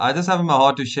I just have in my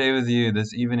heart to share with you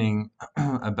this evening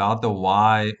about the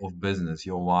why of business,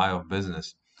 your why of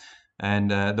business.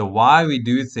 And the why we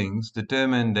do things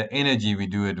determine the energy we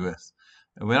do it with.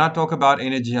 When I talk about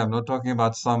energy, I'm not talking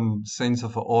about some sense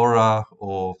of aura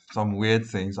or some weird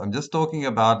things. I'm just talking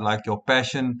about like your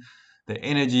passion, the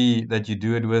energy that you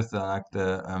do it with, like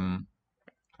the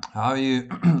how you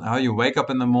how you wake up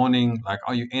in the morning, like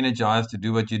are you energized to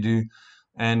do what you do?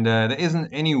 And there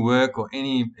isn't any work or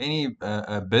any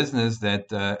business that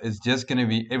is just going to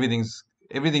be everything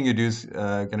you do is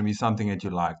going to be something that you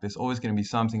like. There's always going to be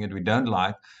something that we don't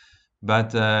like.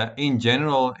 But in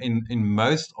general, in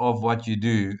most of what you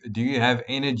do you have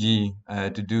energy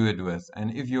to do it with?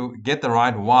 And if you get the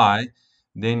right why,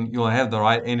 then you'll have the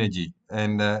right energy.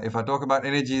 And if I talk about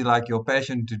energy, like your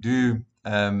passion to do,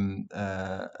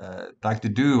 like to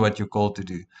do what you're called to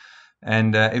do.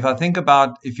 And if I think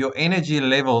about if your energy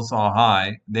levels are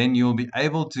high, then you'll be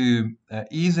able to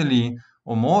easily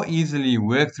or more easily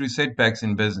work through setbacks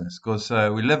in business because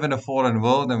we live in a fallen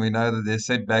world and we know that there's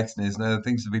setbacks and there's no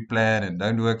things to be planned and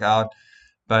don't work out.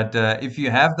 But if you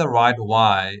have the right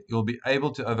why, you'll be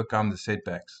able to overcome the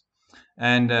setbacks.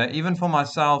 And even for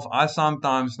myself, I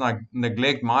sometimes like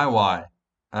neglect my why,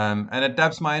 and it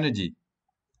taps my energy.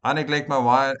 I neglect my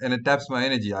why and it taps my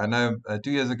energy. I know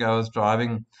 2 years ago I was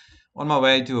driving on my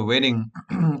way to a wedding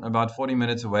about 40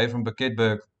 minutes away from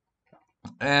Piketberg.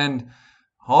 And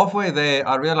halfway there,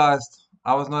 I realized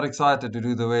I was not excited to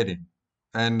do the wedding.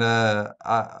 And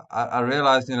I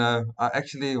realized, I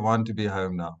actually want to be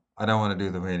home now. I don't want to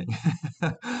do the wedding.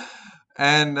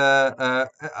 And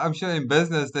I'm sure in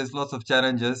business there's lots of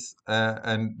challenges,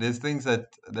 and there's things that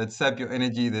sap your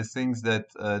energy. There's things that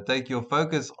take your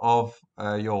focus off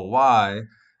your why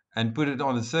and put it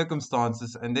on the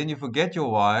circumstances, and then you forget your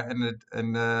why, and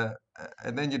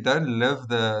then you don't live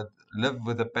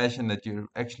with the passion that you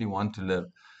actually want to live.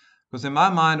 Because in my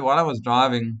mind, while I was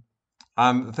driving,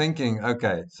 I'm thinking,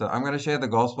 okay, so I'm going to share the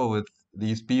gospel with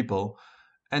these people,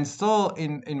 and still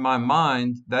in my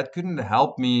mind, that couldn't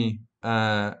help me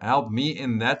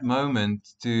in that moment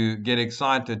to get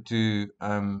excited to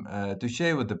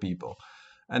share with the people.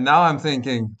 And now I'm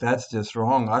thinking that's just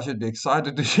wrong. I should be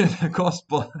excited to share the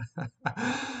gospel.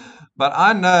 But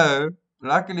I know,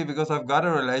 luckily, because I've got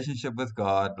a relationship with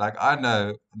God, like I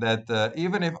know that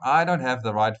even if I don't have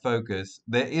the right focus,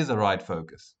 there is a right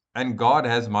focus, and God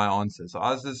has my answer. So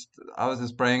I was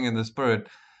just praying in the spirit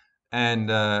and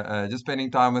just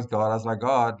spending time with God. I was like,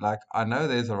 God, like I know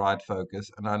there's a right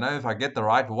focus, and I know if I get the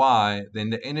right why, then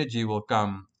the energy will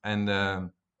come,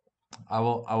 and I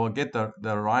will get the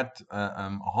right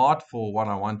heart for what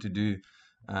I want to do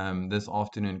this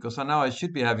afternoon, because I know I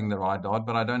should be having the right heart,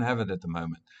 but I don't have it at the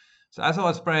moment. So as I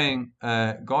was praying,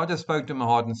 God just spoke to my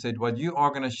heart and said, "What you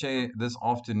are going to share this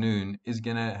afternoon is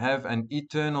going to have an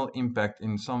eternal impact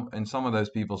in some of those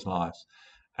people's lives."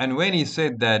 And when He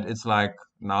said that, it's like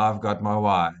now I've got my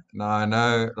why. Now I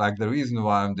know like the reason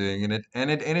why I'm doing it,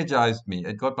 and it energized me.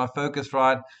 It got my focus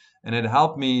right, and it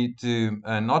helped me to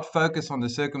not focus on the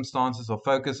circumstances or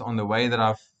focus on the way that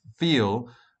I feel,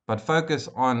 but focus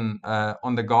on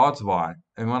the God's why.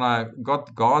 And when I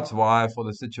got God's why for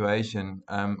the situation,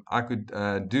 I could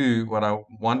do what I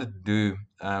wanted to do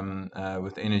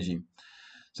with energy.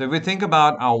 So if we think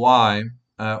about our why,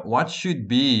 what should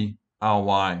be our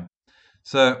why?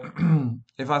 So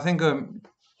if I think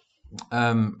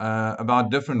about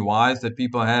different whys that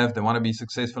people have. They want to be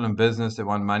successful in business. They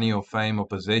want money or fame or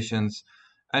possessions.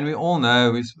 And we all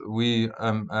know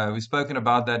we've spoken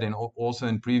about that also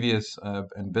in previous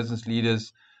and business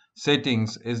leaders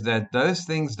settings. Is that those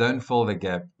things don't fill the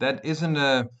gap? That isn't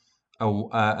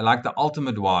like the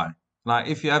ultimate why. Like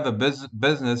if you have a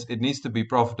business, it needs to be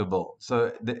profitable.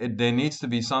 So there needs to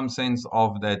be some sense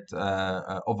of that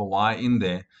of a why in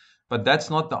there, but that's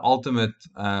not the ultimate,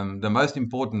 the most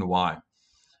important why.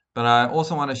 But I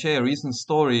also want to share a recent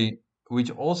story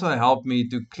which also helped me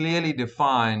to clearly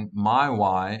define my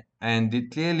why, and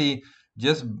it clearly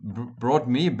just brought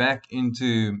me back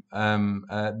into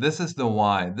this is the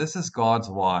why, this is God's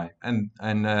why, and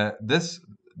this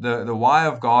the why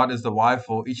of God is the why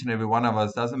for each and every one of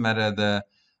us. Doesn't matter the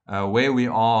where we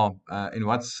are, in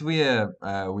what sphere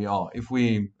we are. If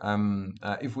we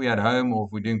at home or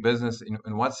if we're doing business,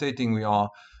 in what setting we are,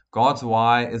 God's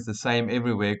why is the same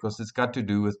everywhere because it's got to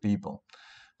do with people.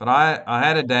 But I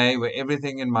had a day where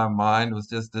everything in my mind was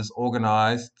just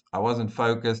disorganized. I wasn't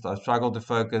focused. I struggled to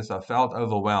focus. I felt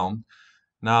overwhelmed.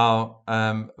 Now,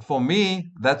 for me,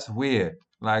 that's weird.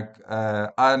 Like,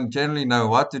 I generally know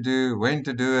what to do, when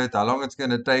to do it, how long it's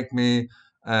going to take me.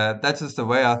 That's just the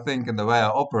way I think and the way I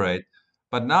operate.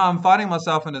 But now I'm finding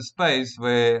myself in a space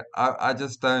where I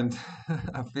just don't,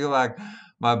 I feel like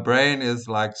my brain is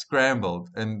like scrambled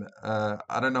and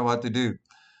I don't know what to do.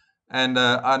 And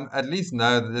I at least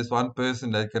know that there's one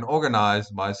person that can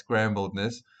organize my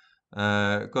scrambledness.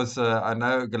 Because I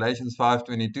know Galatians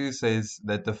 5:22 says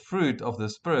that the fruit of the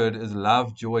Spirit is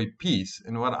love, joy, peace.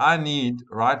 And what I need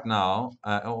right now,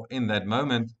 or in that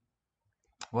moment,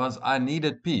 was I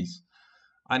needed peace.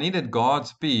 I needed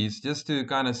God's peace just to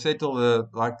kind of settle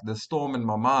the storm in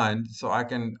my mind, so I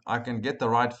can get the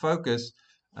right focus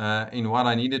in what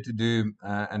I needed to do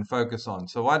and focus on.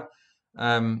 So what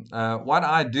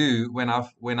I do when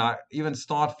I even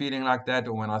start feeling like that,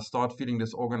 or when I start feeling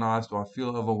disorganized, or I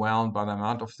feel overwhelmed by the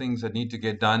amount of things that need to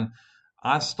get done,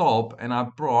 I stop and I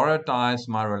prioritize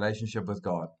my relationship with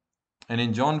God. And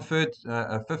in John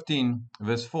 15,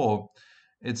 verse 4,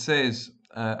 it says,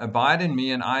 Abide in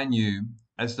me and I in you,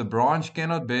 as the branch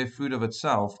cannot bear fruit of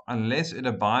itself unless it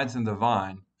abides in the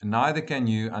vine, neither can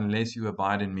you unless you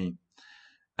abide in me.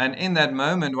 And in that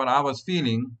moment, what I was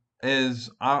feeling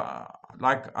is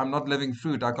like I'm not living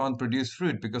fruit. I can't produce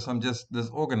fruit because I'm just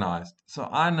disorganized. So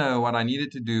I know what I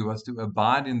needed to do was to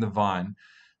abide in the vine,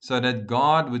 so that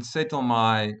God would settle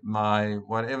my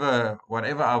whatever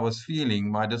I was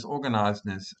feeling, my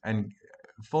disorganizedness, and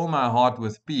fill my heart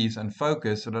with peace and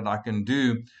focus, so that I can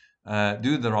do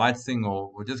the right thing,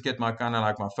 or just get my kind of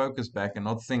like my focus back and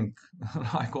not think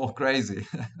like all crazy.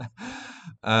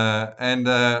 And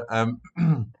uh,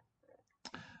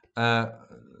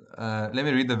 let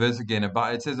me read the verse again.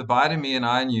 It says, Abide in me and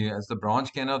I in you, as the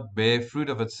branch cannot bear fruit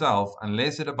of itself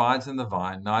unless it abides in the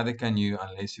vine, neither can you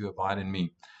unless you abide in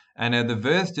me. And the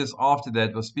verse just after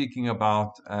that was speaking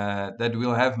about that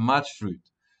we'll have much fruit.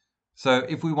 So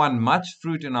if we want much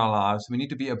fruit in our lives, we need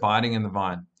to be abiding in the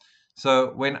vine.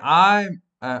 So when I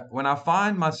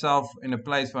find myself in a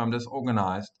place where I'm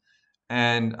disorganized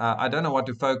and I don't know what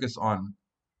to focus on,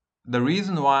 the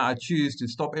reason why I choose to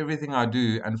stop everything I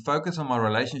do and focus on my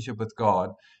relationship with God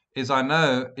is I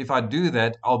know if I do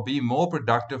that, I'll be more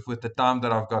productive with the time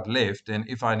that I've got left than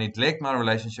if I neglect my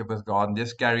relationship with God and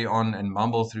just carry on and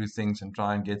mumble through things and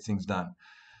try and get things done.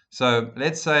 So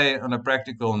let's say on a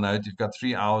practical note, you've got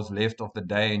 3 hours left of the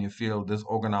day and you feel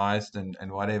disorganized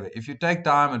and whatever. If you take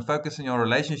time and focus on your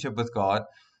relationship with God,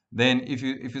 then if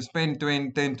you spend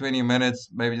 20 minutes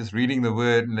maybe just reading the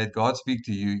word and let God speak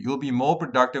to you, you'll be more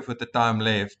productive with the time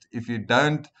left. If you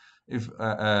don't, if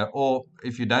or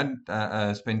if you don't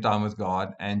spend time with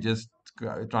God and just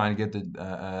try and get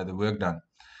the work done.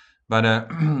 But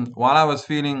while I was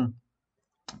feeling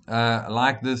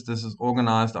like this is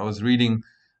organized. I was reading,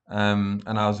 and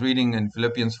I was reading in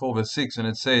Philippians 4 verse 6, and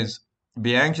it says,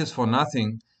 Be anxious for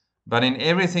nothing, but in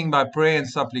everything by prayer and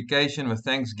supplication with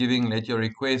thanksgiving, let your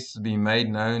requests be made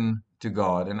known to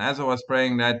God. And as I was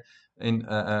praying that, in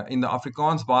the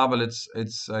Afrikaans Bible,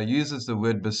 it's uses the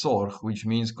word besorg, which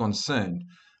means concerned.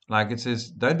 Like it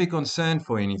says, don't be concerned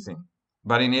for anything,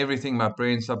 but in everything by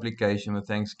prayer and supplication with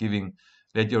thanksgiving,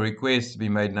 let your requests be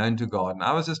made known to God. And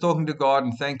I was just talking to God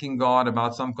and thanking God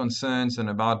about some concerns and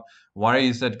about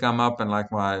worries that come up and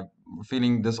like my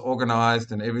feeling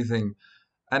disorganized and everything.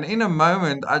 And in a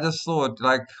moment, I just thought,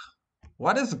 like,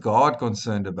 what is God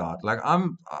concerned about? Like,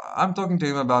 I'm talking to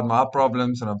him about my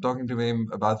problems and I'm talking to him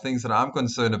about things that I'm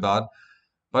concerned about.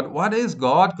 But what is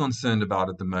God concerned about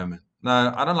at the moment?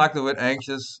 Now, I don't like the word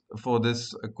anxious for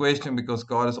this question because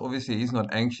God is obviously, he's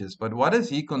not anxious. But what is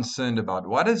he concerned about?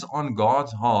 What is on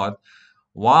God's heart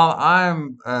while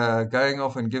I'm going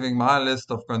off and giving my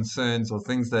list of concerns or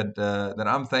things that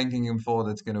I'm thanking him for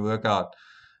that's going to work out?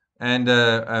 And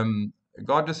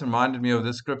God just reminded me of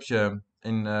this scripture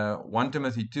in 1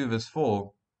 Timothy 2, verse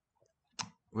 4,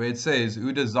 where it says,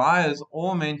 Who desires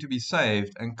all men to be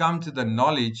saved and come to the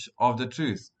knowledge of the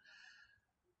truth.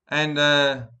 And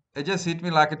it just hit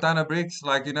me like a ton of bricks.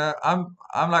 Like, I'm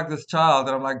like this child,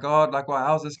 and I'm like, God, like, well,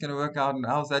 how's this gonna work out? And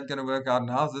how's that gonna work out? And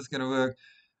how's this gonna work?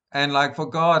 And like for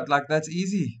God, like that's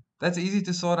easy. That's easy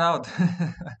to sort out.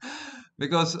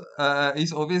 Because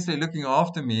he's obviously looking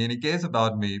after me and he cares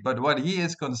about me. But what he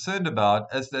is concerned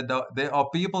about is that there are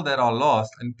people that are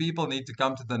lost and people need to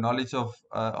come to the knowledge of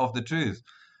the truth.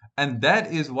 And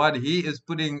that is what he is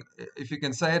putting, if you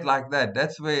can say it like that,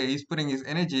 that's where he's putting his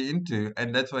energy into,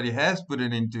 and that's what he has put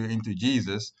it into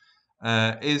Jesus,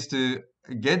 is to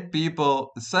get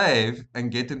people saved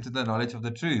and get into the knowledge of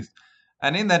the truth.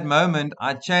 And in that moment,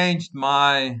 I changed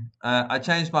my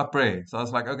prayer. So I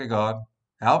was like, okay, God,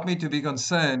 help me to be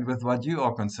concerned with what you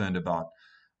are concerned about,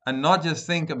 and not just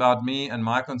think about me and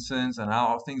my concerns and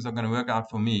how things are going to work out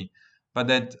for me, but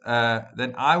that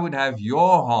I would have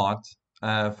your heart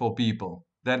for people.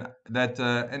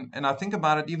 And I think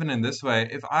about it even in this way.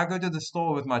 If I go to the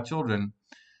store with my children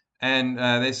and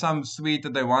there's some sweet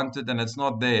that they wanted and it's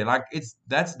not there, like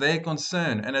that's their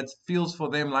concern, and it feels for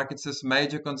them like it's this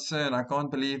major concern. I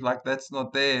can't believe like that's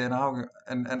not there,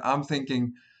 and I'm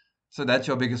thinking, so that's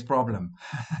your biggest problem.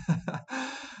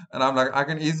 And I'm like, I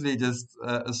can easily just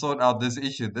sort out this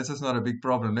issue. This is not a big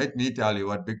problem. Let me tell you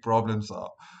what big problems are.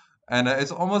 And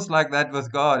it's almost like that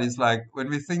with God. It's like when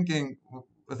we're thinking,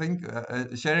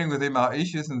 sharing with Him our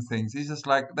issues and things, He's just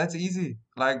like, that's easy.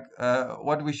 Like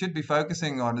what we should be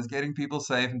focusing on is getting people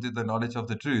saved into the knowledge of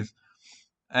the truth.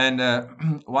 And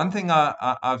one thing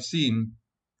I've seen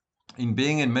in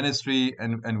being in ministry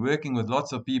and working with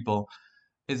lots of people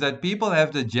is that people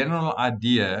have the general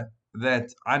idea that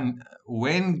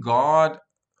when God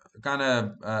kind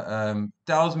of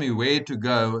tells me where to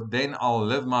go, then I'll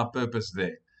live my purpose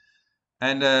there.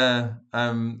 And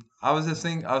I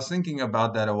was thinking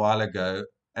about that a while ago,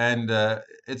 and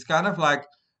it's kind of like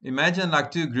imagine like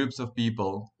two groups of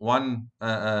people,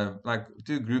 like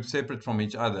two groups separate from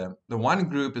each other. The one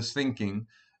group is thinking,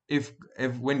 if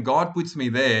when God puts me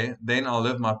there, then I'll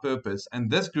live my purpose, and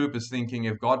this group is thinking,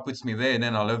 if God puts me there,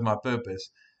 then I'll live my purpose.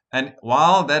 And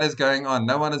while that is going on,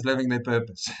 no one is living their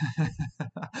purpose.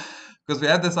 Because we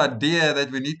have this idea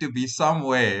that we need to be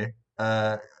somewhere,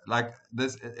 like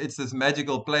this. It's this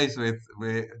magical place where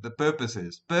the purpose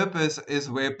is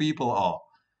where people are.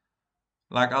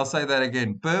 Like I'll say that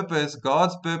again, purpose,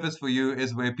 God's purpose for you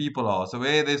is where people are. So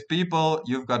where there's people,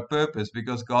 you've got purpose,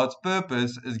 because God's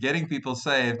purpose is getting people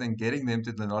saved and getting them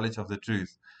to the knowledge of the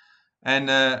truth. And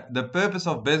the purpose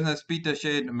of business, Peter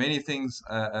shared many things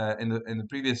in the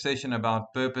previous session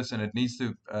about purpose, and it needs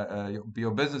to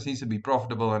your business needs to be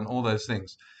profitable and all those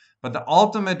things. But the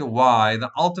ultimate why,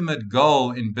 the ultimate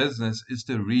goal in business is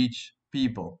to reach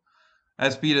people.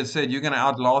 As Peter said, you're going to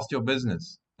outlast your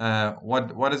business.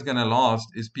 What is going to last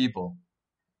is people.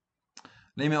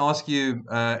 Let me ask you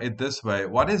it this way: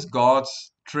 what is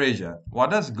God's treasure? What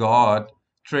does God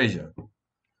treasure?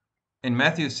 In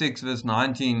Matthew 6, verse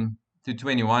 19 to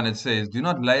 21, it says, do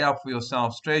not lay up for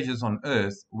yourselves treasures on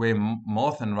earth where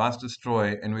moth and rust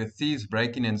destroy and where thieves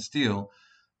break in and steal,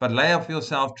 but lay up for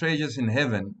yourself treasures in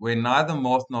heaven where neither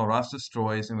moth nor rust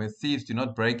destroys and where thieves do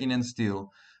not break in and steal.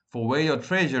 For where your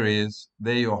treasure is,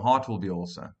 there your heart will be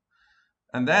also.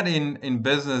 And that in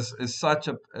business is such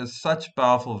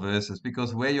powerful verses,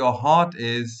 because where your heart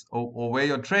is, or where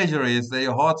your treasure is, there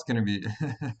your heart's going to be.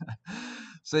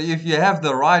 So if you have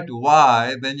the right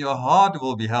why, then your heart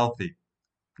will be healthy.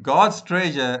 God's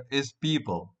treasure is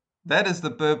people. That is the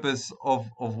purpose of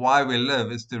why we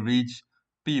live, is to reach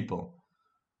people.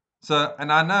 So,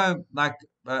 and I know like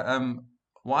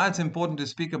why it's important to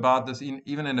speak about this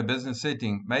even in a business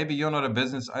setting. Maybe you're not a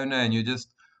business owner and you're just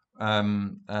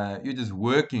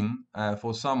working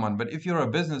for someone. But if you're a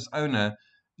business owner,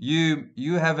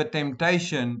 you have a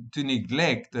temptation to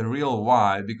neglect the real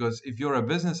why, because if you're a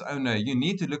business owner, you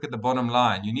need to look at the bottom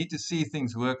line. You need to see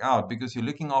things work out, because you're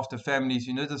looking after families.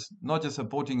 You're not just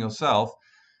supporting yourself,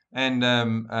 and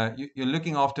you're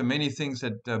looking after many things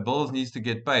that bills needs to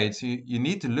get paid. So you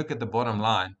need to look at the bottom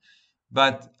line.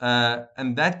 But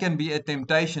and that can be a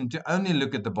temptation to only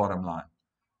look at the bottom line,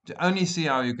 to only see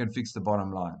how you can fix the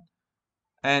bottom line.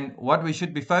 And what we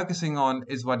should be focusing on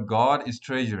is what God is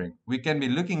treasuring. We can be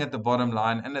looking at the bottom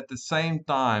line and at the same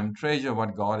time treasure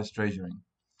what God is treasuring.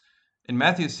 In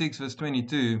Matthew 6, verse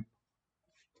 22,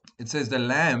 it says, the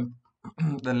lamp,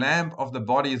 the lamp of the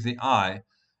body is the eye.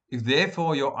 If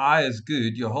therefore your eye is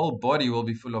good, your whole body will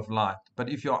be full of light. But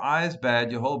if your eye is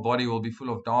bad, your whole body will be full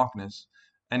of darkness.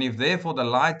 And if therefore the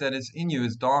light that is in you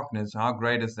is darkness, how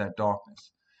great is that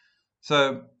darkness?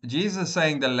 So Jesus is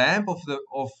saying the lamp of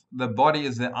the body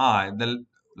is the eye.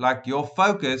 Like your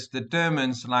focus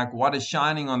determines like what is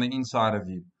shining on the inside of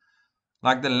you.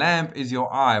 Like the lamp is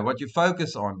your eye, what you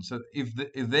focus on. So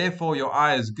if therefore your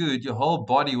eye is good, your whole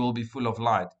body will be full of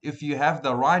light. If you have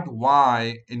the right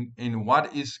why in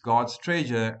what is God's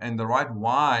treasure, and the right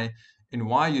why in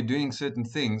why you're doing certain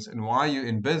things and why you're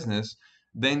in business,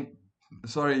 then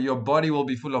your body will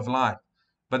be full of light.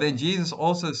 But then Jesus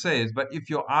also says, but if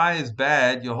your eye is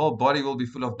bad, your whole body will be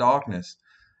full of darkness.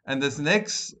 And this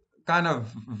next kind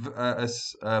of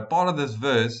part of this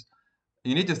verse,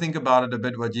 you need to think about it a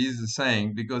bit, what Jesus is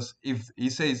saying, because if he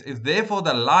says, if therefore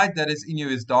the light that is in you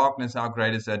is darkness, how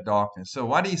great is that darkness? So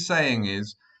what he's saying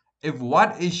is, if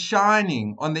what is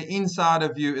shining on the inside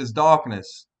of you is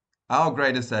darkness, how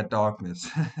great is that darkness?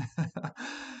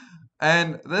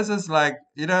 And this is like,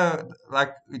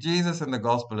 like Jesus in the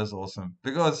gospel is awesome,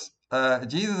 because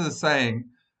Jesus is saying,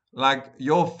 Like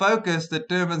your focus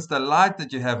determines the light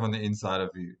that you have on the inside of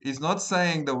you. He's not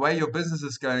saying the way your business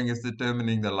is going is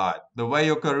determining the light. The way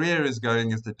your career is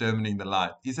going is determining the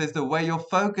light. He says the way your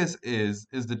focus is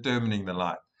determining the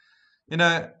light.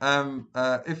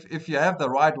 If you have the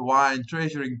right why in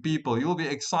treasuring people, you'll be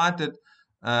excited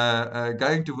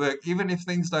going to work, even if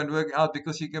things don't work out,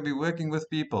 because you can be working with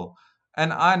people.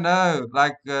 And I know,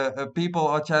 people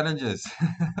are challenges.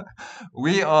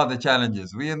 We are the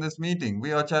challenges. We in this meeting,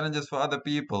 we are challenges for other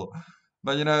people.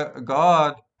 But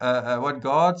God, what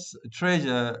God is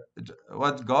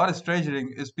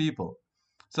treasuring is people.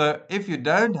 So if you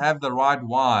don't have the right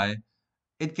why,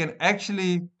 it can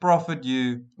actually profit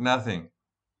you nothing.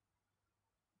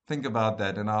 Think about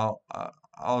that, and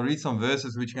I'll read some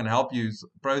verses which can help you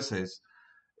process.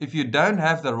 If you don't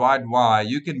have the right why,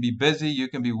 you can be busy, you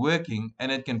can be working,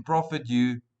 and it can profit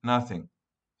you nothing.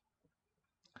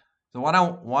 So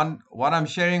what I'm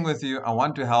sharing with you, I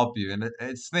want to help you, and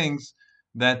it's things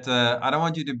that I don't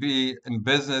want you to be in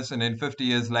business, and then 50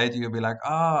 years later you'll be like,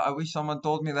 I wish someone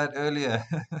told me that earlier.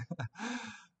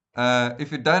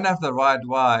 If you don't have the right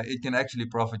why, it can actually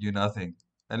profit you nothing.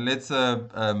 And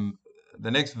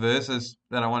the next verses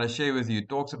that I want to share with you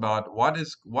talks about what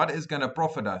is going to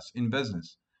profit us in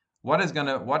business. What is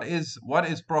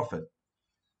profit?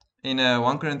 In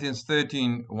 1 Corinthians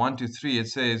 13, 1 to 3, it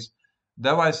says,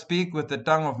 though I speak with the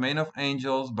tongue of men of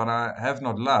angels, but I have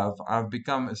not love, I have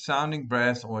become a sounding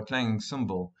brass or a clanging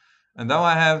cymbal. And though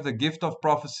I have the gift of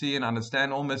prophecy and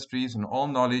understand all mysteries and all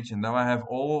knowledge, and though I have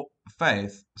all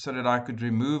faith, so that I could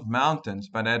remove mountains,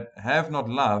 but have not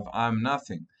love, I am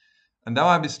nothing. And though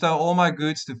I bestow all my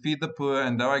goods to feed the poor,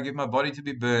 and though I give my body to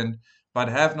be burned, but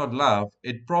have not love,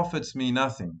 it profits me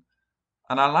nothing.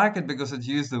 And I like it because it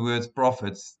used the words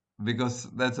profits, because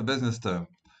that's a business term.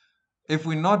 If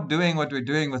we're not doing what we're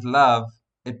doing with love,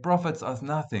 it profits us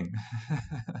nothing.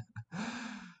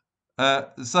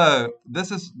 So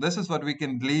this is what we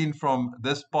can glean from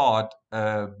this part,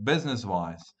 business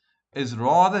wise, is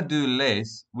rather do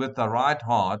less with the right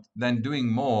heart than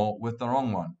doing more with the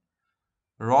wrong one.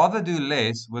 Rather do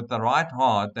less with the right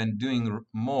heart than doing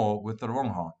more with the wrong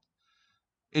heart.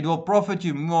 It will profit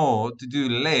you more to do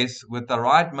less with the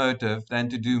right motive than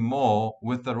to do more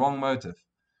with the wrong motive.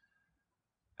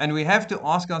 And we have to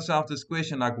ask ourselves this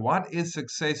question, like, what is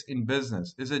success in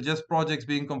business? Is it just projects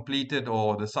being completed,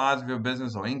 or the size of your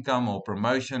business, or income, or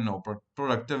promotion, or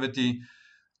productivity?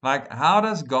 Like, how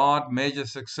does God measure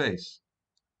success?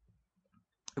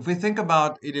 If we think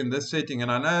about it in this setting,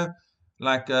 and I know,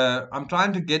 I'm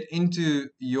trying to get into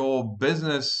your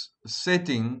business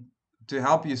setting to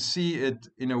help you see it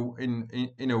in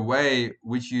a way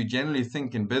which you generally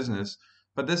think in business.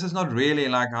 But this is not really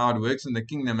like how it works in the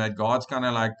kingdom. That God's kind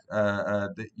of like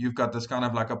you've got this kind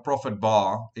of like a profit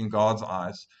bar in God's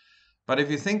eyes. But if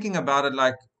you're thinking about it,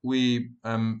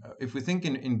 if we think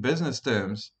in business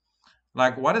terms,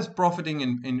 like, what is profiting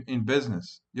in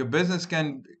business? Your business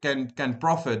can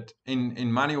profit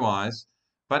in money wise,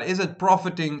 but is it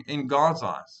profiting in God's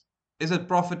eyes? Is it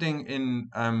profiting in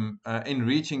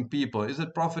reaching people? Is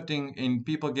it profiting in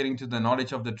people getting to the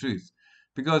knowledge of the truth?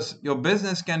 Because your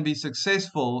business can be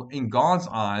successful in God's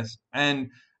eyes,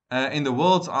 and in the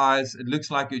world's eyes, it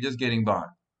looks like you're just getting by.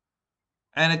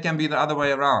 And it can be the other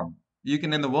way around. You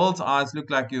can, in the world's eyes, look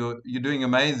like you're doing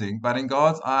amazing, but in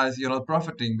God's eyes, you're not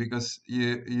profiting, because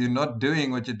you're not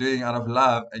doing what you're doing out of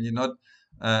love, and you're not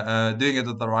doing it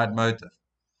with the right motive.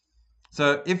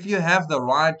 So if you have the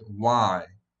right why,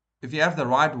 if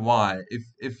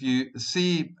you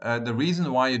see the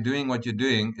reason why you're doing what you're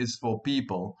doing is for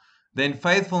people, then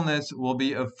faithfulness will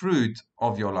be a fruit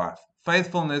of your life.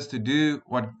 Faithfulness to do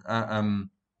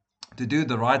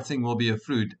the right thing will be a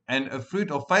fruit. And a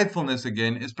fruit of faithfulness,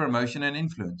 again, is promotion and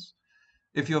influence.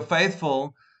 If you're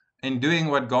faithful in doing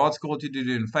what God's called you to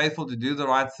do, and faithful to do the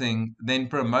right thing, then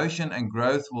promotion and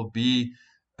growth will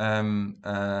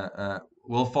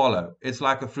follow. It's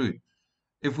like a fruit.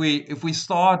 If we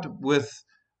start with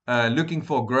looking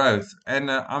for growth,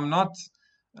 and I'm not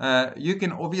you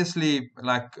can obviously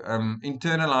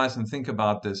internalize and think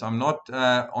about this. I'm not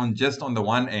on the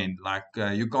one end.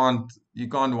 You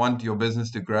can't want your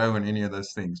business to grow and any of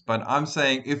those things. But I'm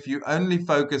saying, if you only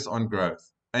focus on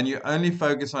growth and you only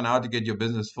focus on how to get your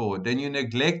business forward, then you're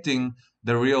neglecting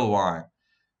the real why.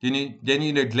 Then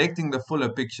you're neglecting the fuller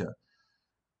picture,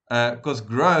 because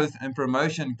growth and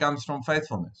promotion comes from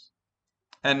faithfulness.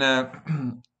 And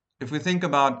if we think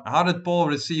about, how did Paul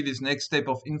receive his next step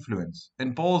of influence?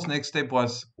 And Paul's next step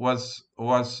was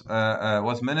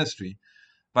ministry.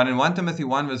 But in 1 Timothy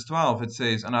 1 verse 12, it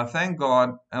says, and I thank God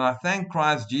and I thank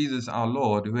Christ Jesus our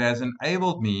Lord, who has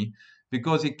enabled me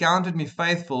because he counted me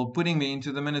faithful, putting me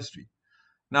into the ministry.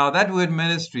 Now, that word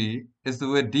ministry is the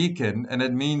word deacon, and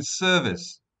it means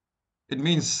service. It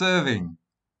means serving.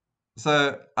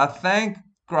 So I thank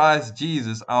Christ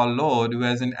Jesus, our Lord, who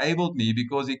has enabled me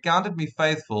because he counted me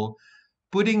faithful,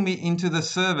 putting me into the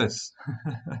service.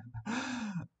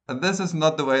 And this is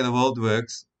not the way the world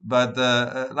works, but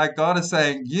like God is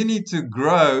saying, you need to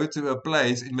grow to a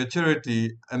place in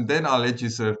maturity, and then I'll let you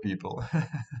serve people.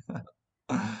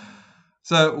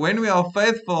 So when we are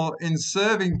faithful in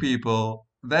serving people,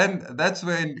 then that's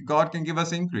when God can give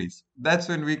us increase. That's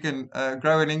when we can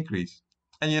grow and increase.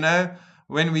 And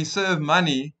when we serve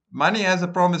money, money has a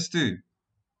promise too.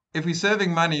 If we're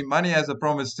serving money, money has a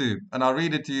promise too. And I'll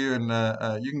read it to you, and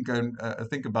you can go and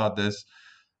think about this.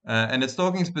 And it's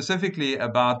talking specifically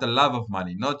about the love of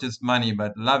money, not just money,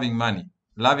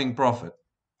 loving profit.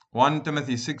 1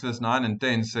 Timothy 6, verse 9 and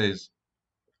 10 says,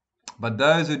 "But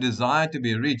those who desire to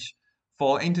be rich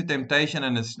fall into temptation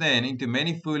and a snare, and into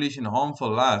many foolish and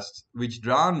harmful lusts, which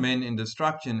drown men in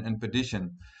destruction and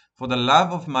perdition. For the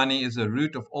love of money is the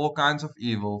root of all kinds of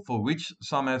evil, for which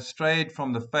some have strayed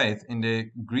from the faith in their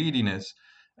greediness,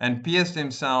 and pierced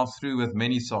themselves through with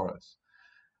many sorrows."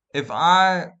 If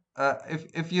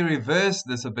you reverse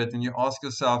this a bit and you ask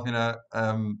yourself,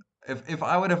 if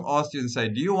I would have asked you and say,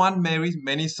 do you want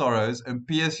many sorrows and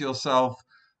pierce yourself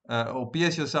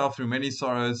through many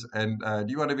sorrows, and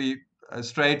do you want to be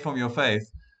strayed from your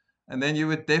faith? And then you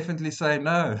would definitely say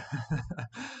no.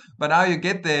 But how you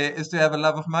get there is to have a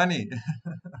love of money.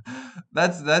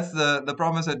 That's the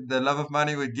promise that the love of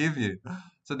money would give you.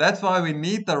 So that's why we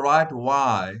need the right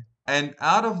why. And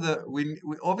out of we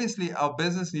obviously our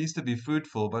business needs to be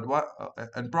fruitful, but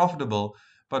and profitable.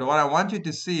 But what I want you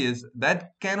to see is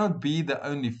that cannot be the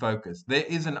only focus. There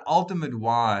is an ultimate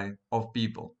why of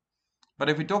people. But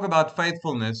if we talk about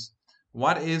faithfulness,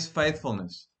 what is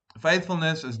faithfulness?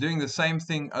 Faithfulness is doing the same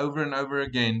thing over and over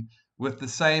again with the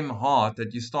same heart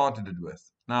that you started it with.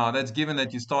 Now, that's given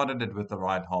that you started it with the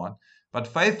right heart. But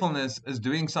faithfulness is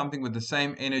doing something with the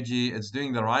same energy. It's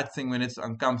doing the right thing when it's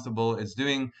uncomfortable. It's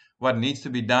doing what needs to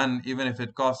be done, even if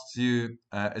it costs you.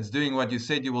 It's doing what you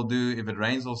said you will do, if it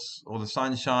rains or the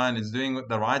sunshine. It's doing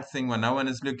the right thing when no one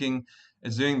is looking.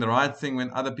 It's doing the right thing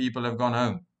when other people have gone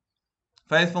home.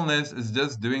 Faithfulness is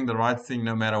just doing the right thing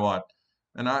no matter what.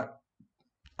 And I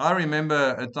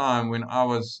remember a time when I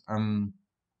was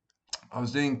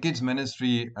doing kids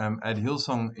ministry at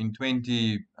Hillsong in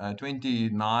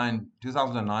 2009,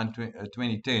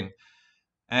 2010.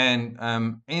 And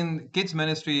in kids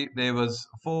ministry, there was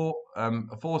four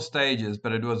stages,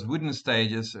 but it was wooden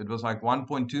stages. It was like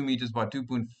 1.2 meters by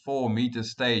 2.4 meter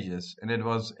stages, and it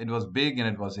was big and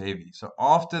it was heavy. So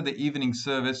after the evening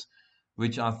service,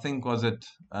 which I think was at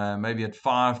maybe at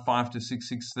 5 to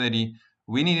 6:30,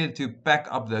 we needed to pack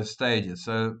up those stages.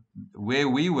 So where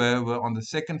we were on the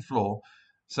second floor.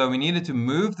 So we needed to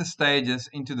move the stages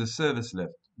into the service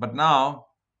lift. But now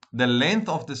the length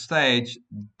of the stage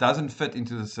doesn't fit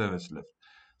into the service lift.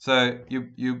 So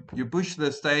you push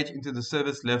the stage into the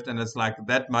service lift, and it's like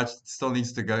that much still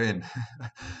needs to go in.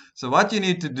 So what you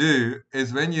need to do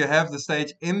is, when you have the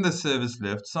stage in the service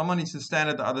lift, someone needs to stand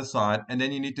at the other side, and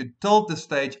then you need to tilt the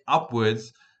stage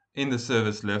upwards in the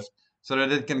service lift so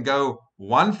that it can go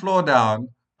one floor down,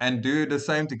 and do the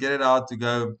same to get it out to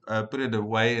go put it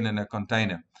away in a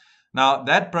container. Now,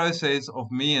 that process of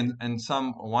me and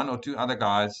some one or two other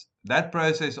guys, that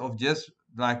process of just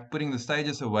like putting the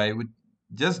stages away,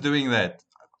 just doing that,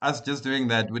 us just doing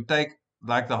that would take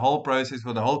like the whole process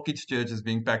for the whole kids' church is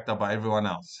being packed up by everyone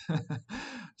else.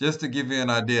 Just to give you an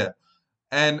idea.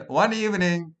 And one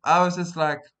evening, I was just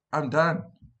like, I'm done.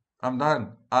 I'm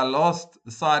done. I lost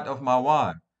sight of my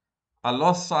why. I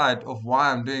lost sight of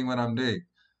why I'm doing what I'm doing.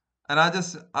 And I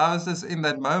was just in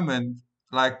that moment,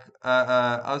 like,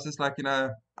 I was just like, I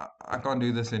can't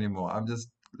do this anymore. I'm just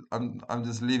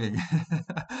leaving.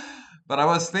 But I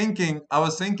was thinking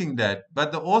that.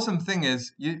 But the awesome thing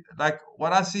is, like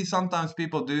what I see sometimes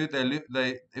people do,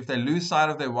 if they lose sight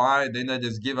of their why, then they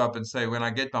just give up and say, when I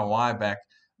get my why back,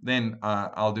 then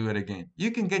I'll do it again.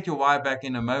 You can get your why back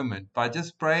in a moment by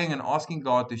just praying and asking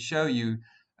God to show you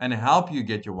and help you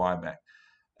get your why back.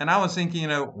 And I was thinking,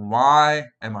 why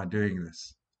am I doing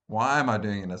this? Why am I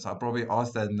doing this? I probably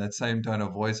asked that in that same tone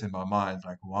of voice in my mind,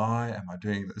 like, why am I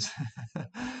doing this?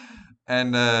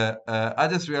 And I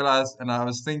just realized, and I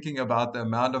was thinking about the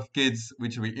amount of kids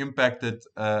which we impacted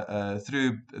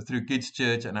through Kids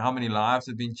Church, and how many lives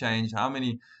have been changed, how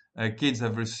many kids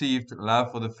have received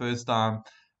love for the first time.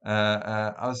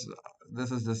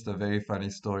 This is just a very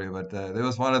funny story, but there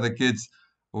was one of the kids.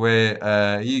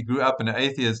 where he grew up in an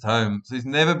atheist home. So he's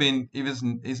never been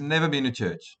to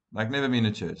church, like never been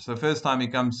to church. So first time he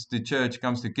comes to church,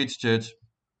 comes to kids' church.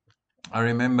 I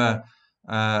remember,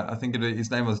 I think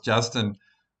his name was Justin,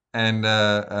 and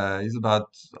he's about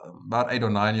 8 or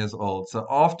 9 years old. So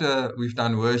after we've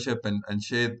done worship and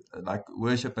shared like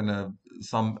worship and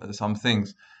some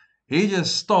things, he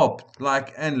just stopped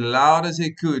like and loud as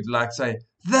he could, like say,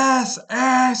 "This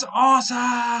is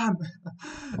awesome!"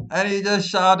 And he just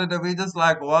shouted, and we just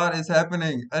like, "What is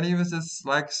happening?" And he was just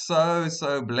like so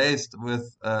blessed with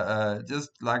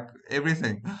just like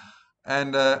everything.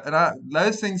 And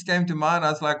those things came to mind.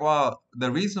 I was like, wow,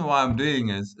 the reason why I'm doing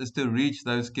is to reach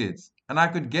those kids. And I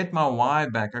could get my why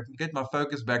back. I could get my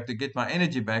focus back, to get my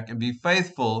energy back and be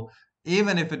faithful,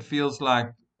 even if it feels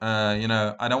like,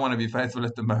 I don't want to be faithful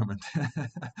at the moment.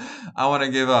 I want to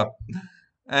give up.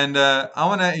 And I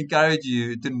want to encourage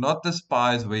you to not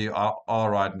despise where you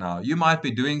are right now. You might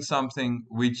be doing something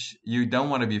which you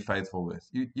don't want to be faithful with.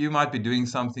 You might be doing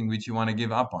something which you want to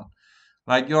give up on.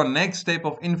 Like your next step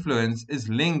of influence is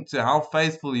linked to how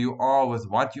faithful you are with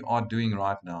what you are doing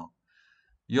right now.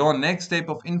 Your next step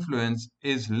of influence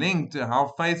is linked to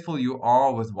how faithful you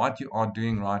are with what you are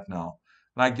doing right now.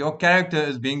 Like your character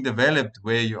is being developed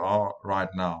where you are right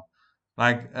now.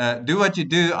 Like do what you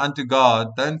do unto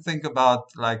God. Don't think about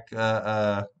like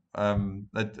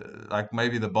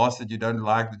maybe the boss that you don't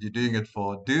like that you're doing it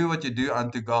for. Do what you do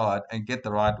unto God and get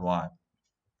the right why.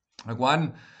 Like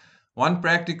one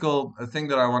practical thing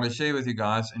that I want to share with you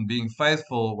guys in being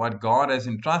faithful, what God has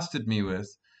entrusted me with,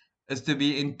 is to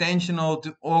be intentional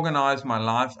to organize my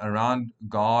life around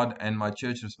God and my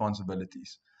church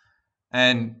responsibilities.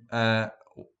 And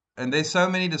there's so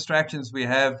many distractions we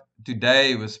have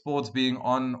today with sports being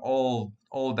on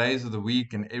all days of the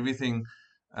week, and everything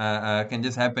can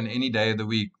just happen any day of the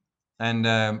week. And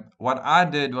what I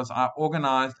did was I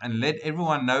organized and let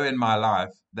everyone know in my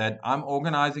life that I'm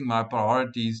organizing my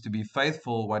priorities to be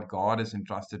faithful what God has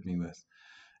entrusted me with.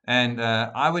 And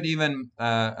I would even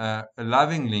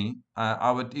lovingly,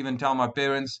 I would even tell my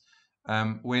parents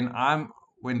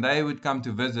when they would come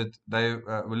to visit. They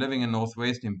were living in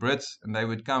Northwest in Brits, and they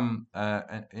would come.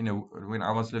 When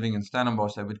I was living in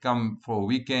Stellenbosch, they would come for a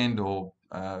weekend or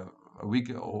a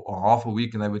week or half a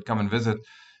week, and they would come and visit.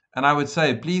 And I would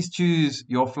say, please choose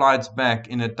your flights back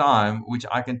in a time which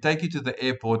I can take you to the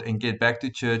airport and get back to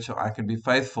church, so I can be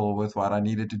faithful with what I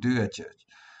needed to do at church.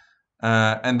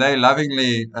 And they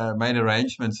lovingly made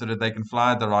arrangements so that they can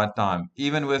fly at the right time.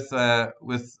 Even with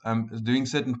doing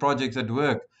certain projects at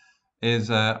work,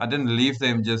 is I didn't leave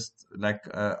them just like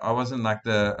I wasn't like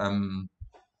the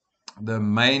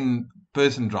main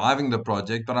person driving the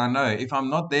project, but I know if I'm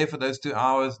not there for those 2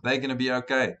 hours, they're going to be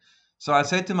okay. So I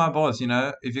said to my boss,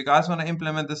 if you guys want to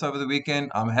implement this over the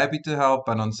weekend, I'm happy to help.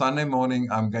 But on Sunday morning,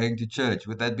 I'm going to church.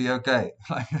 Would that be okay?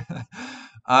 Like,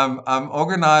 I'm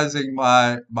organizing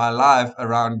my life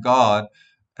around God,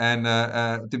 and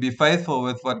to be faithful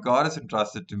with what God has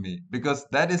entrusted to me, because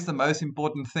that is the most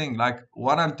important thing. Like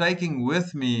what I'm taking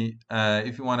with me,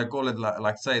 if you want to call it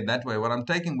like say it that way, what I'm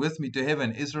taking with me to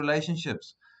heaven is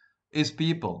relationships, is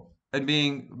people, and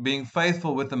being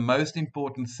faithful with the most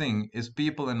important thing is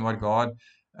people and what God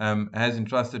has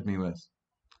entrusted me with.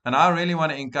 And I really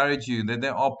want to encourage you that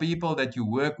there are people that you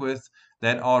work with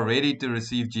that are ready to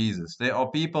receive Jesus. There are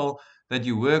people that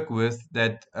you work with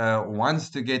that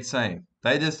wants to get saved.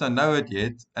 They just don't know it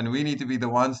yet, and we need to be the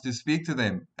ones to speak to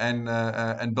them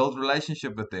and build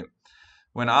relationship with them.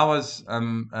 When I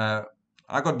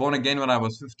got born again when I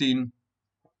was 15,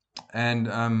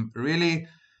 and really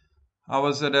I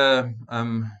was at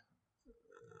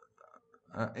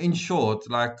in short,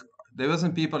 like there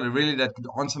wasn't people that could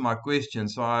answer my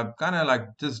questions. So I kind of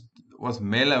like just was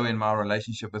mellow in my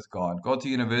relationship with God. Got to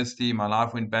university, my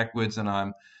life went backwards, and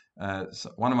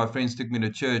one of my friends took me to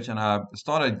church, and I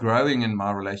started growing in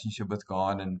my relationship with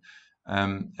God, and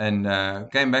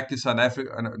came back to South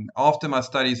Africa. And after my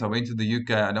studies, I went to the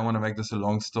UK. I don't want to make this a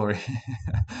long story.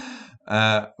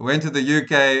 Went to the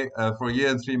UK for a year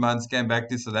and 3 months, came back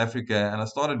to South Africa, and I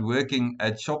started working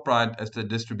at Shoprite as the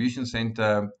distribution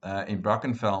center in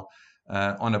Brackenfell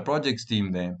on a projects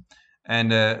team there.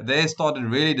 And there started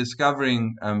really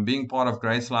discovering, being part of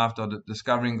Grace Life,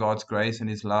 discovering God's grace and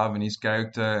His love and His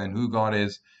character and who God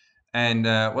is, and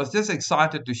was just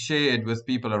excited to share it with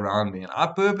people around me. And I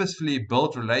purposefully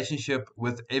built relationship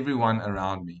with everyone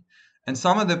around me. And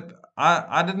some of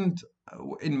I didn't,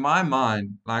 in my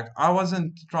mind, like I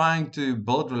wasn't trying to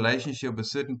build relationship with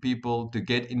certain people to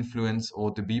get influence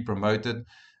or to be promoted.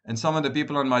 And some of the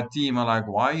people on my team are like,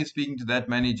 why are you speaking to that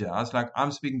manager? I was like,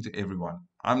 I'm speaking to everyone.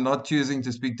 I'm not choosing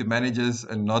to speak to managers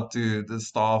and not to the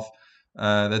staff.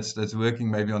 that's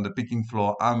working maybe on the picking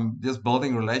floor. I'm just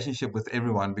building relationship with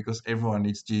everyone because everyone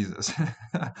needs Jesus.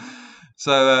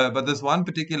 So, but this one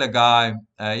particular guy,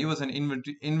 he was an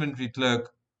inventory clerk,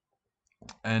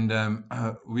 and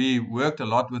we worked a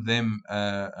lot with them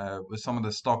with some of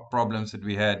the stock problems that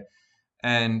we had.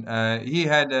 And he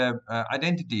had a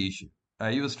identity issue.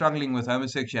 He was struggling with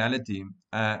homosexuality,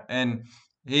 and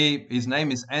his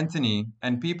name is Anthony,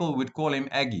 and people would call him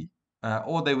Aggie,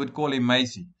 or they would call him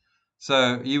Macy.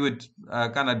 So he would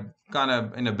kind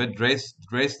of in a bit dress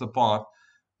the part,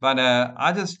 but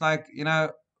I just like,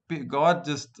 God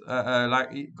just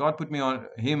God put me on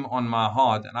him on my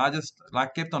heart, and I just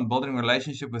like kept on building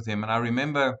relationship with him. And I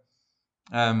remember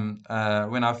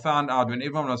when I found out, when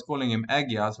everyone was calling him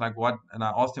Aggie, I was like, "What?" And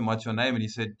I asked him, "What's your name?" And he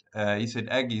said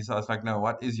Aggie. So I was like, "No,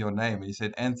 what is your name?" And he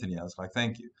said Anthony. I was like,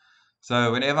 "Thank you."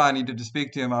 So whenever I needed to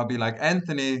speak to him, I'll be like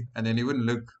Anthony, and then he wouldn't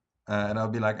look, and I'll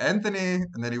be like Anthony,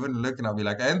 and then he wouldn't look, and I'll be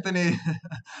like Anthony,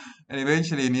 and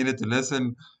eventually he needed to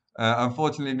listen.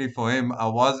 Unfortunately for him, I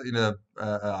was in a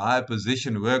high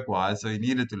position work-wise, so he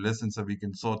needed to listen so we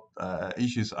can sort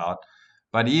issues out.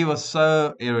 But he was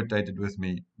so irritated with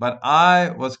me. But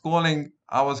I was calling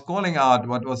out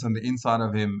what was on the inside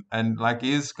of him, and like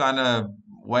his kind of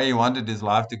way he wanted his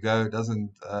life to go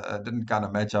didn't kind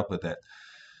of match up with that.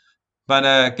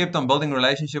 But kept on building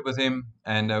relationship with him,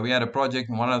 and we had a project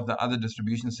in one of the other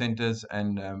distribution centers,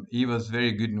 and he was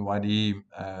very good in what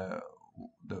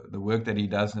the work that he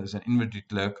does as an inventory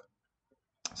clerk.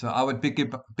 So I would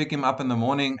pick him up in the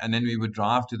morning, and then we would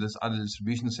drive to this other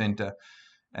distribution center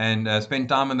and spend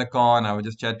time in the car, and I would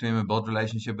just chat to him and build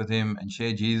relationship with him and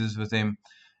share Jesus with him.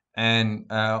 And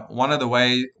one of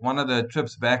the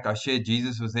trips back, I shared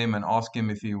Jesus with him and asked him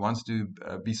if he wants to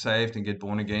be saved and get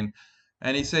born again.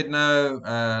 And he said no,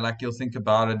 like he'll think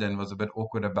about it, and was a bit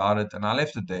awkward about it. And I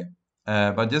left it there.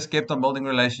 But just kept on building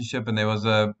relationship. And there was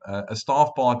a staff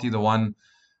party the one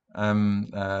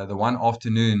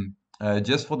afternoon,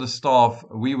 just for the staff.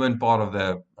 We weren't part of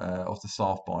the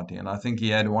staff party, and I think he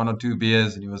had one or two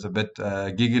beers, and he was a bit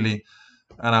giggly.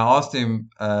 And I asked him,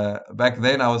 back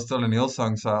then I was still in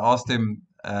Hillsong, so I asked him,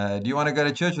 "Do you want to go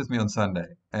to church with me on Sunday?"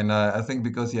 And I think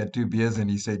because he had two beers, and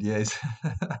he said yes.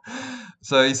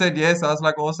 So he said yes. I was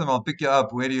like, "Awesome! I'll pick you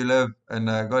up. Where do you live?" And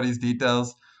got his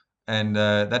details. And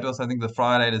that was, I think, the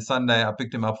Friday. The Sunday, I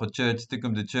picked him up for church, took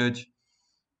him to church.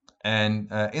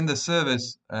 And in the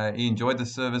service, he enjoyed the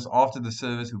service. After the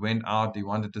service, we went out. He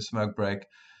wanted to smoke break,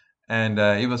 and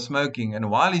he was smoking.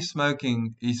 And while he's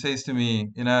smoking, he says to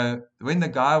me, when the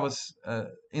guy was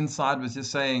inside was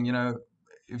just saying,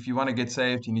 if you want to get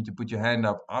saved, you need to put your hand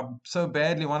up. I so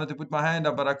badly wanted to put my hand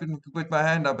up, but I couldn't put my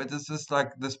hand up. It was just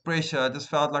like this pressure. I just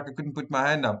felt like I couldn't put my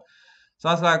hand up. So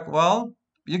I was like, well,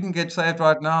 you can get saved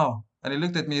right now. And he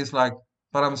looked at me, he's like,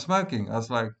 but I'm smoking. I was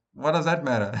like, what does that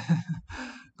matter?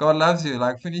 God loves you.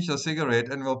 Like, finish your cigarette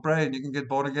and we'll pray and you can get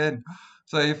born again.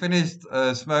 So he finished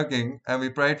smoking, and we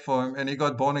prayed for him, and he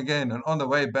got born again. And on the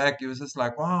way back, he was just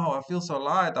like, wow, I feel so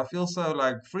light. I feel so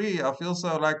like free. I feel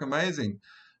so like amazing.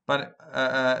 But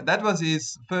that was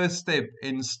his first step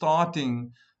in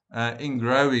starting, in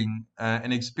growing,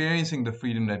 and experiencing the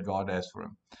freedom that God has for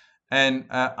him. And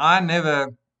I never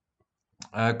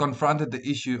confronted the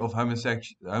issue of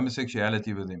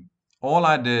homosexuality with him. All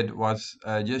I did was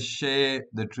just share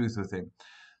the truth with him.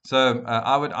 So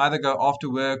I would either go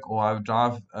after work, or I would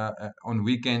drive on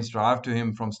weekends, drive to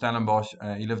him from Stellenbosch.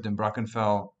 He lived in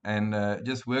Brackenfell, and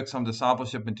just work some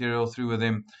discipleship material through with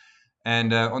him.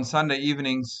 And on Sunday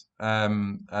evenings,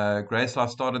 Grace Life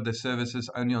started the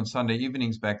services only on Sunday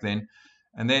evenings back then.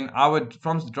 And then I would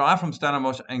drive from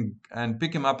Stellenbosch and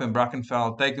pick him up in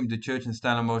Brackenfell, take him to church in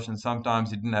Stellenbosch, and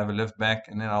sometimes he didn't have a lift back,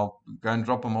 and then I'll go and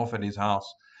drop him off at his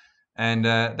house. And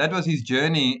that was his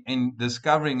journey in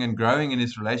discovering and growing in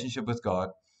his relationship with God.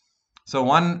 So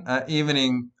one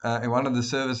evening in one of the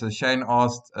services, Shane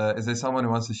asked, is there someone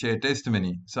who wants to share a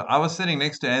testimony? So I was sitting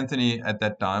next to Anthony at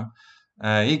that time.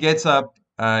 He gets up,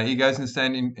 he goes and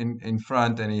stands in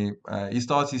front, and he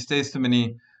starts his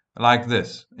testimony like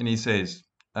this. And he says,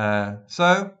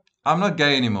 so I'm not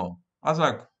gay anymore. I was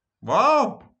like,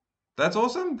 wow, that's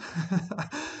awesome.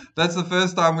 That's the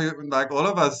first time we, like, all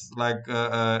of us, like,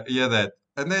 hear that.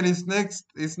 And then his next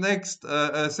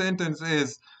sentence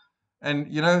is, and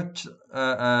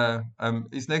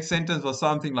his next sentence was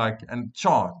something like, and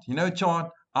Chant, Chant,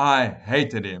 I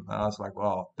hated him. And I was like,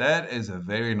 wow, that is a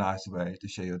very nice way to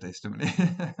share your testimony.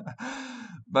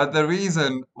 But the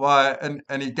reason why,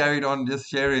 and he carried on just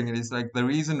sharing, and he's like, the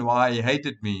reason why he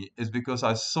hated me is because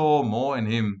I saw more in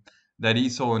him than he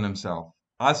saw in himself.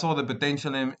 I saw the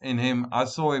potential in him. I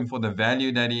saw him for the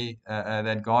value that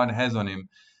that God has on him.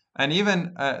 And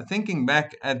even thinking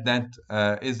back at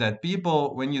that, is that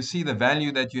people, when you see the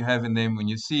value that you have in them, when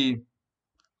you see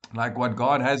like what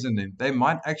God has in them, they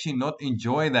might actually not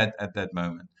enjoy that at that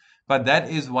moment. But that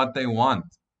is what they want.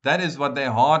 That is what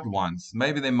their heart wants.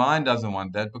 Maybe their mind doesn't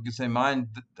want that because their mind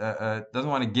doesn't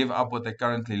want to give up what they're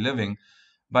currently living.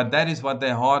 But that is what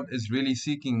their heart is really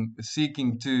seeking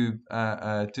to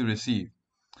receive.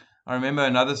 I remember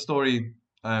another story.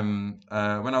 When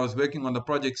I was working on the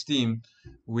projects team,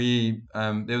 we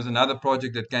there was another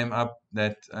project that came up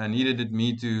that needed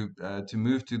me to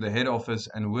move to the head office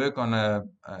and work on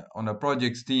a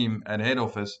projects team at head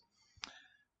office.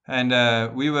 And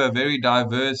we were a very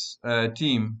diverse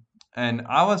team. And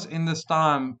I was in this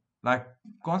time like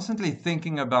constantly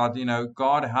thinking about,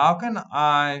 God, how can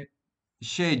I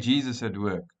share Jesus at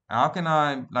work? How can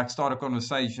I like start a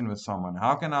conversation with someone?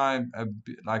 How can I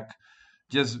like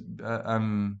just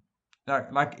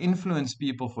like influence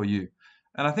people for you?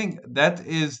 And I think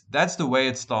that's the way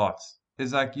it starts.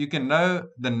 Is like you can know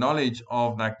the knowledge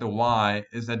of like the why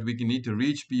is that we can need to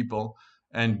reach people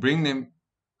and bring them,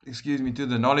 excuse me, to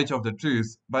the knowledge of the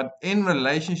truth. But in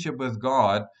relationship with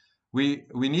God, we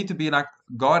need to be like,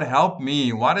 God, help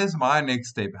me. What is my next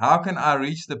step? How can I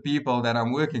reach the people that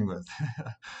I'm working with?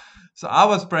 So I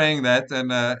was praying that,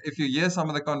 and if you hear some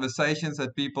of the conversations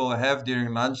that people have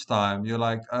during lunchtime, you're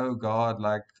like, oh God,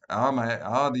 like how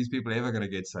are these people ever going to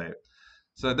get saved?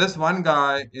 So this one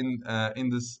guy in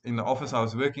the office I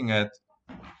was working at,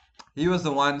 he was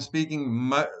the one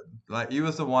like he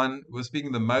was the one who was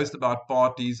speaking the most about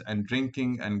parties and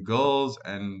drinking and girls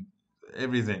and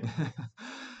everything.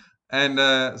 And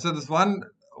so this one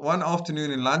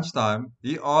afternoon in lunchtime,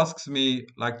 he asks me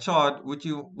like, Chad, would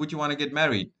you want to get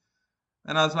married?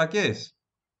 And I was like, yes.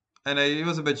 And he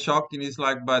was a bit shocked, and he's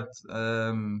like, but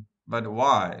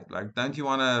why? Like, don't you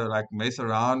want to like mess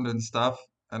around and stuff?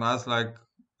 And I was like,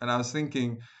 and I was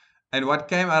thinking, and what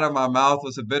came out of my mouth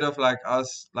was a bit of like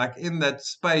us, like in that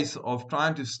space of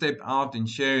trying to step out and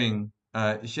sharing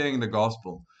the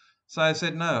gospel. So I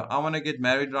said, no, I want to get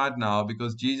married right now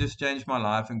because Jesus changed my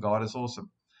life and God is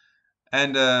awesome.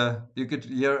 And you could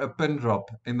hear a pin drop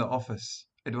in the office.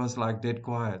 It was like dead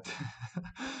quiet.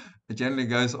 It generally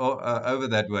goes over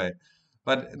that way.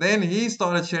 But then he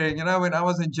started sharing, when I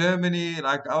was in Germany,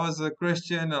 like I was a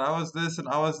Christian and I was this and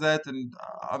I was that, and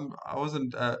I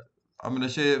wasn't. I'm going to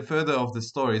share further of the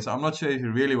story. So I'm not sure if he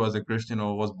really was a Christian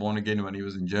or was born again when he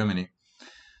was in Germany.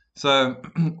 So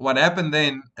what happened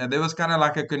then, there was kind of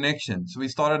like a connection. So we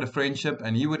started a friendship,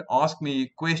 and he would ask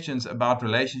me questions about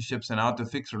relationships and how to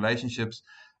fix relationships.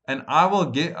 And I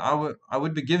would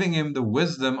be giving him the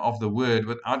wisdom of the word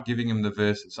without giving him the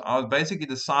verses. So I was basically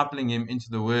discipling him into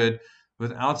the word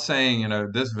without saying,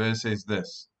 this verse says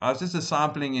this. I was just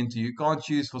discipling into, you can't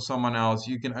choose for someone else.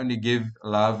 You can only give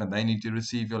love and they need to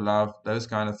receive your love, those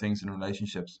kind of things in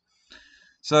relationships.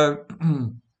 So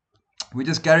we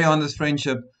just carry on this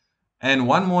friendship. And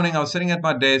one morning I was sitting at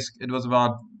my desk. It was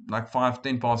about like 5,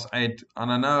 10 past 8.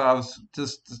 And I know I was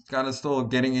just kind of still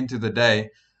getting into the day.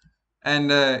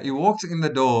 And he walks in the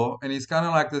door and he's kind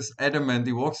of like this adamant.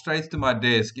 He walks straight to my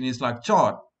desk and he's like,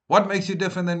 Chart, what makes you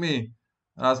different than me?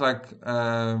 And I was like,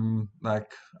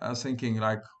 I was thinking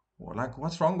like,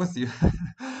 what's wrong with you?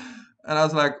 And I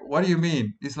was like, what do you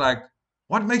mean? He's like,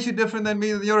 what makes you different than me?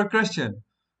 You're a Christian.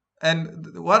 And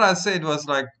what I said was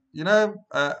like, the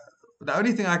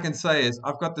only thing I can say is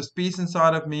I've got this peace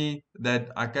inside of me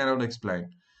that I cannot explain.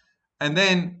 And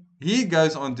then he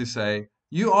goes on to say,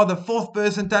 you are the fourth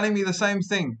person telling me the same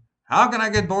thing. How can I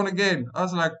get born again? I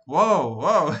was like, whoa,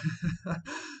 whoa.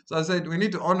 So I said, we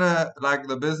need to honor like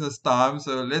the business time.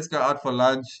 So let's go out for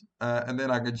lunch, and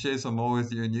then I can share some more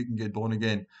with you and you can get born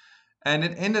again. And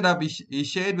it ended up, he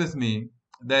shared with me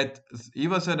that he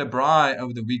was at a braai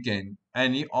over the weekend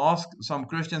and he asked some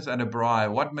Christians at a braai,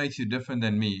 what makes you different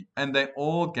than me? And they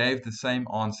all gave the same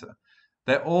answer.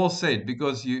 They all said,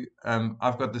 because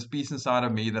I've got this peace inside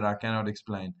of me that I cannot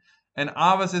explain. And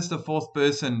I was just the fourth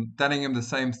person telling him the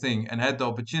same thing and had the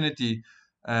opportunity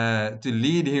to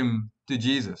lead him to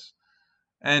Jesus.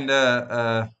 And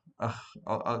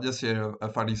I'll just share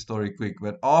a funny story quick.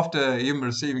 But after him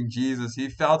receiving Jesus, he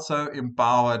felt so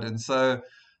empowered and so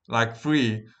like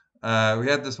free. We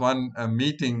had this one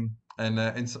meeting, and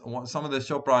in some of the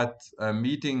ShopRite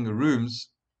meeting rooms,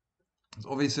 it's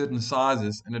obviously certain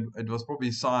sizes, and it was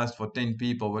probably sized for 10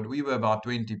 people, but we were about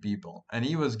 20 people. And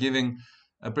he was giving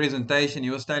a presentation. He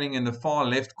was standing in the far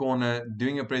left corner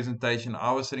doing a presentation.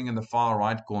 I was sitting in the far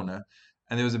right corner,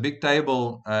 and there was a big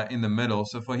table in the middle.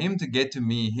 So for him to get to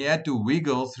me, he had to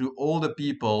wiggle through all the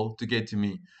people to get to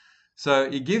me. So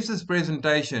he gives this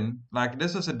presentation, like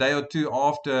this was a day or two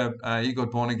after he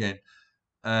got born again.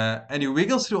 and he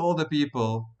wiggles through all the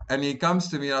people, and he comes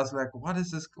to me, and I was like, what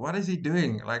is this? What is he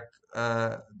doing?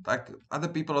 Uh, like other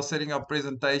people are setting up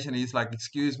presentation. He's like,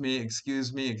 excuse me,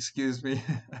 excuse me, excuse me.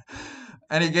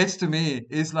 And he gets to me.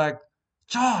 He's like,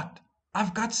 Chart,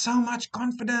 I've got so much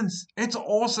confidence. It's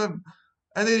awesome.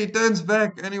 And then he turns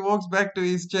back and he walks back to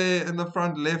his chair in the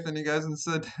front left and he goes and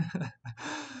sit.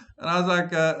 And I was like,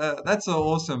 that's so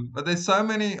awesome. But there's so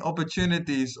many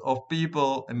opportunities of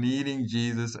people needing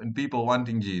Jesus and people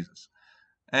wanting Jesus.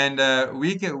 And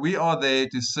we are there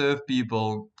to serve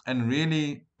people and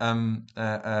really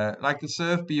like to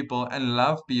serve people and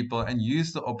love people and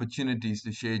use the opportunities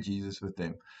to share Jesus with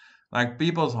them. Like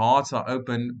people's hearts are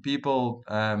open. People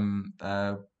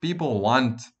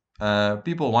want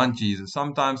Jesus.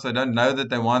 Sometimes they don't know that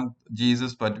they want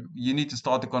Jesus, but you need to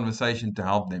start the conversation to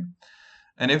help them.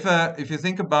 And if you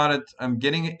think about it, I'm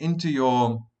getting into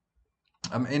your.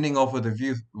 I'm ending off with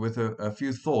a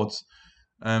few thoughts.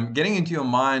 Getting into your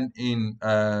mind in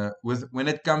with when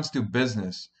it comes to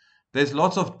business, there's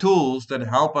lots of tools that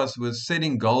help us with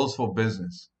setting goals for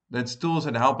business. That's tools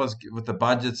that help us with the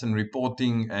budgets and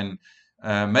reporting and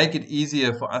make it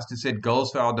easier for us to set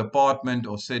goals for our department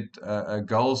or set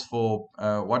goals for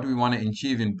what we want to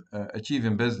achieve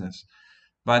in business.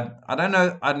 But I don't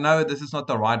know. I know this is not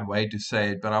the right way to say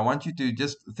it, but I want you to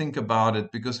just think about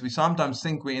it because we sometimes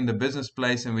think we're in the business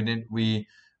place and we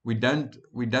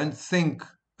don't think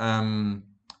um,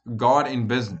 God in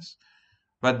business.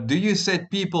 But do you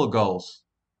set people goals?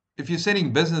 If you're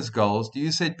setting business goals, do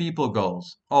you set people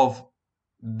goals of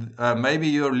maybe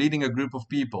you're leading a group of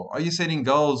people? Are you setting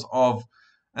goals of,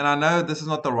 and I know this is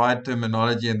not the right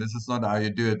terminology and this is not how you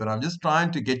do it, but I'm just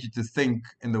trying to get you to think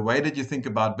in the way that you think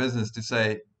about business to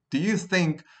say, do you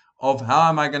think of how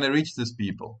am I going to reach these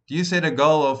people? Do you set a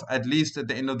goal of at least at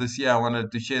the end of this year, I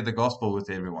wanted to share the gospel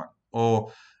with everyone?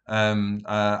 Or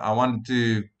I want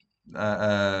to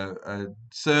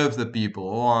serve the people,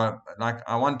 or like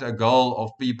I want a goal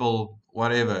of people,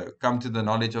 whatever, come to the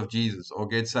knowledge of Jesus or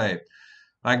get saved.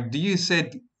 Like, do you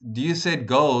set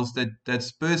goals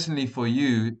that's personally for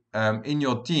you in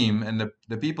your team and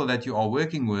the people that you are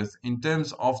working with in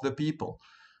terms of the people,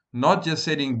 not just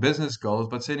setting business goals,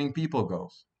 but setting people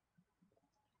goals.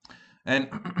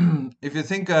 And if you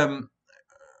think um,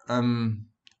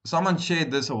 someone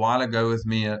shared this a while ago with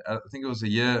me. I think it was a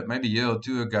year, maybe a year or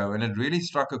two ago, and it really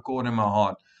struck a chord in my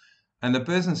heart. And the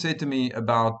person said to me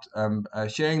about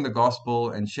sharing the gospel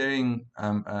and sharing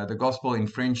the gospel in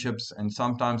friendships, and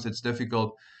sometimes it's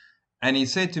difficult. And he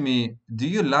said to me, "Do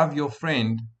you love your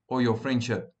friend or your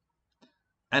friendship?"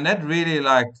 And that really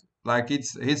like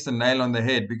it's hits the nail on the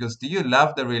head because do you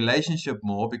love the relationship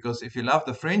more? Because if you love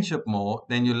the friendship more,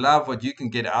 then you love what you can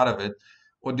get out of it.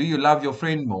 Or do you love your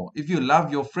friend more? If you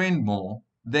love your friend more,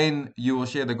 then you will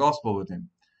share the gospel with him.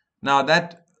 Now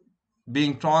that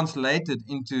being translated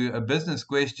into a business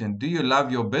question, do you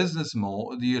love your business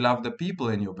more or do you love the people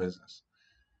in your business?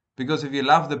 Because if you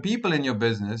love the people in your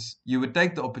business, you would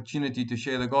take the opportunity to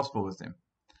share the gospel with them.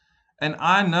 And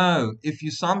I know if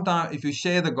you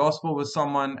share the gospel with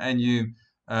someone and you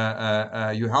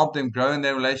help them grow in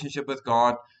their relationship with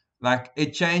God, like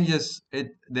it changes it.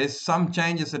 There's some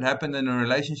changes that happen in a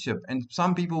relationship, and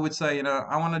some people would say,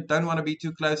 don't want to be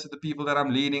too close to the people that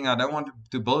I'm leading. I don't want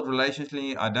to build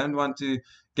relationally. I don't want to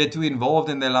get too involved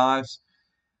in their lives.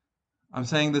 I'm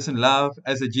saying this in love.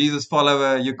 As a Jesus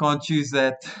follower, you can't choose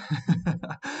that.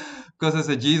 Because as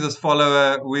a Jesus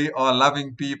follower, we are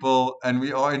loving people and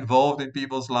we are involved in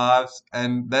people's lives.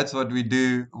 And that's what we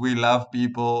do. We love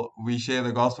people. We share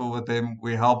the gospel with them.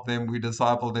 We help them. We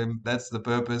disciple them. That's the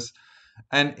purpose.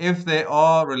 And if there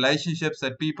are relationships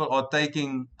that people are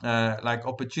taking like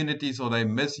opportunities or they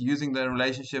misusing their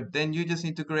relationship, then you just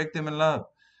need to correct them in love.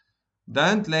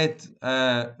 Don't let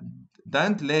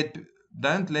don't let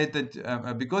don't let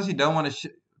it because you don't want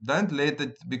to don't let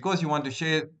it because you want to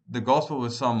share the gospel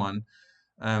with someone.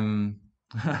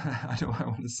 I don't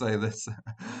want to say this.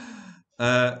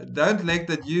 Don't let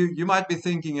that you might be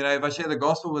thinking, if I share the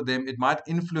gospel with them, it might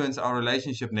influence our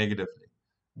relationship negatively.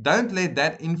 Don't let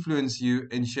that influence you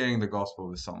in sharing the gospel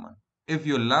with someone. If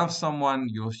you love someone,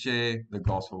 you'll share the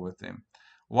gospel with them.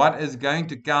 What is going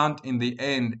to count in the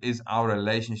end is our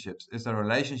relationships. It's the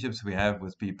relationships we have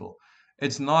with people.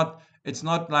 It's not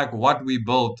like what we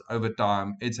built over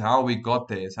time. It's how we got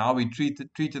there. It's how we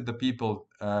treated the people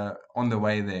on the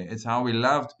way there. It's how we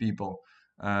loved people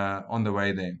on the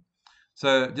way there.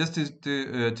 So just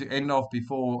to end off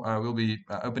before we'll be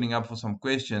opening up for some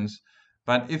questions.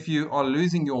 But if you are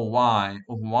losing your why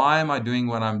of why am I doing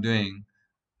what I'm doing,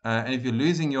 and if you're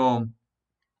losing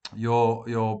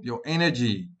your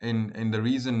energy in the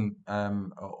reason,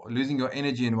 losing your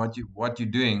energy in what you're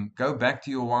doing, go back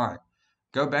to your why.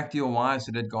 Go back to your why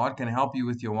so that God can help you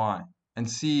with your why, and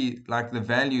see like the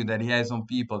value that He has on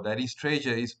people, that His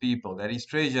treasure is people, that His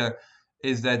treasure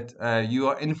is that you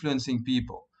are influencing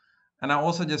people. And I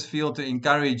also just feel to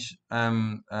encourage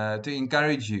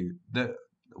you, the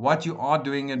what you are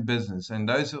doing in business, and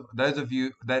those of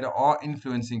you that are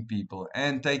influencing people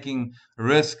and taking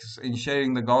risks in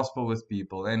sharing the gospel with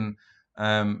people, and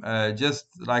just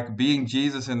like being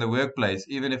Jesus in the workplace,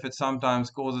 even if it sometimes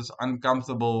causes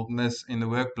uncomfortableness in the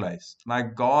workplace.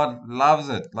 Like God loves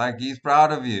it. Like He's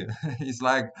proud of you. He's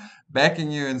like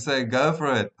backing you and saying, "Go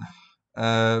for it,"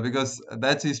 because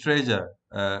that's His treasure,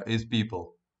 His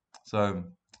people. So,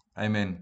 Amen.